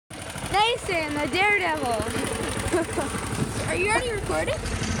Nathan, the daredevil. Are you already recording?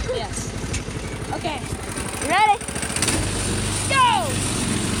 Yes. Okay. Ready? Go!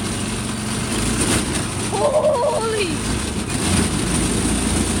 Holy!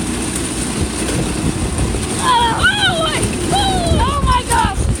 Oh my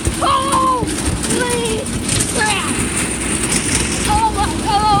gosh! Holy crap! Oh my!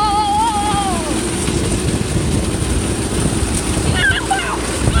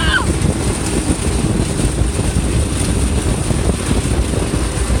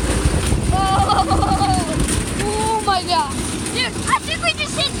 Oh my god! Dude, I think we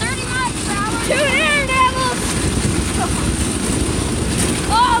just hit 30 miles per hour. Two daredevils!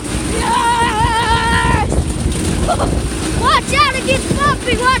 Oh yes! Watch out, it gets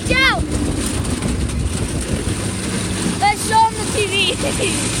bumpy, watch out! Let's show them the TV.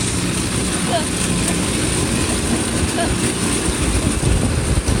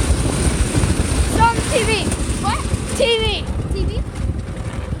 Show them the TV. What? TV. TV?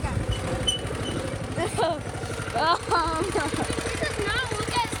 Oh. It does not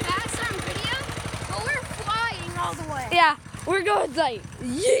look as fast on video, but we're flying all the way. Yeah, we're going like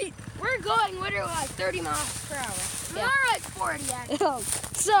yeet. We're going literally like 30 miles per hour. Yeah. More like 40 actually.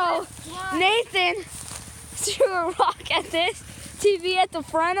 So Nathan threw a rock at this TV at the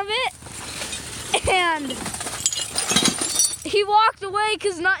front of it, and he walked away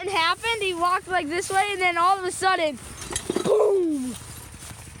because nothing happened. He walked like this way, and then all of a sudden, boom!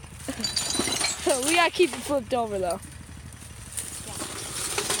 We gotta keep it flipped over though.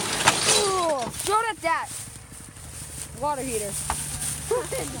 Ooh, throw it at that water heater.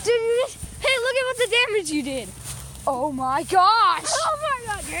 Dude, you just, hey, look at what the damage you did. Oh my gosh! Oh my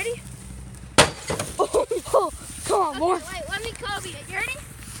god, you ready? Oh, come on, boy. Wait, let me Kobe it. You ready?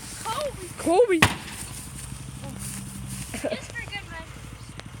 Kobe. Just for good measures.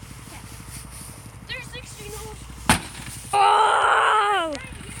 Okay. 360 knows. Oh!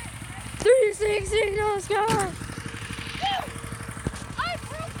 360 nose go. I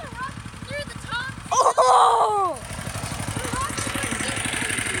broke the rock through the top. Oh! The rock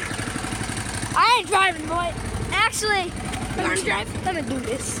I ain't driving, boy. Actually, You want to drive? let me do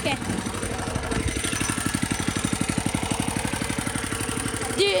this. Okay.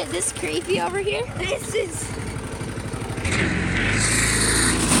 Dude, this is creepy over here. This is.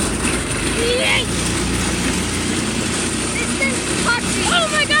 This is touching. Oh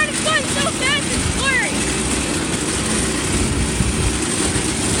my god, it's going so fast, it's blurry.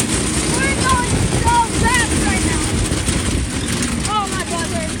 We're going so fast right now. Oh my god,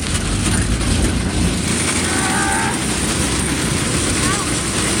 there's.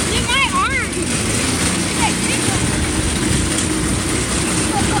 Dude, my arm. Hey, big one.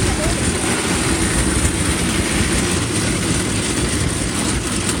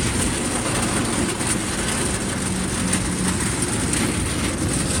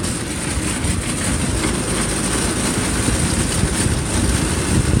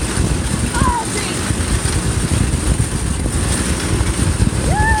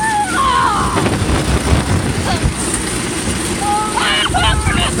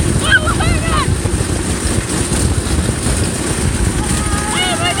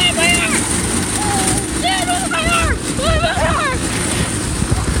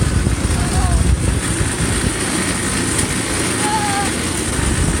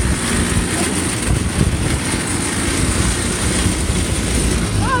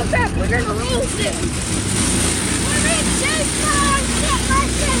 We're gonna roll soon. We're in chase mode. Get my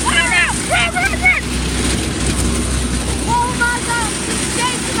shit. Run. Oh my god, he's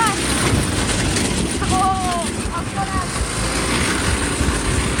chasing us. Oh, I'm gonna.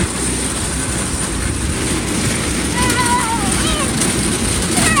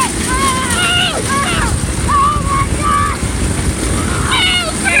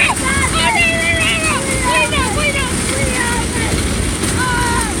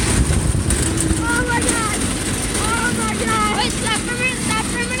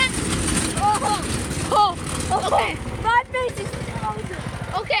 Okay. My face is frozen.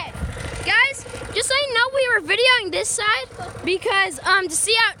 Okay, guys, just so you know, we were videoing this side because to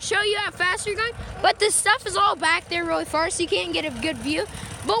see show you how fast you're going. But the stuff is all back there really far, so you can't get a good view.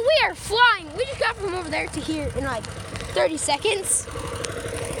 But we are flying. We just got from over there to here in like 30 seconds.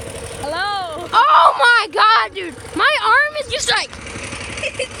 Hello. Oh my god, dude, my arm is just like,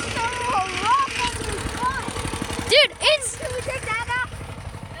 It's so rough on this one. dude, it's. Can we take that out?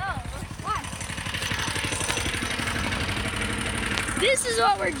 No. Why? This is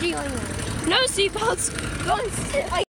what we're dealing with. No seatbelts. Going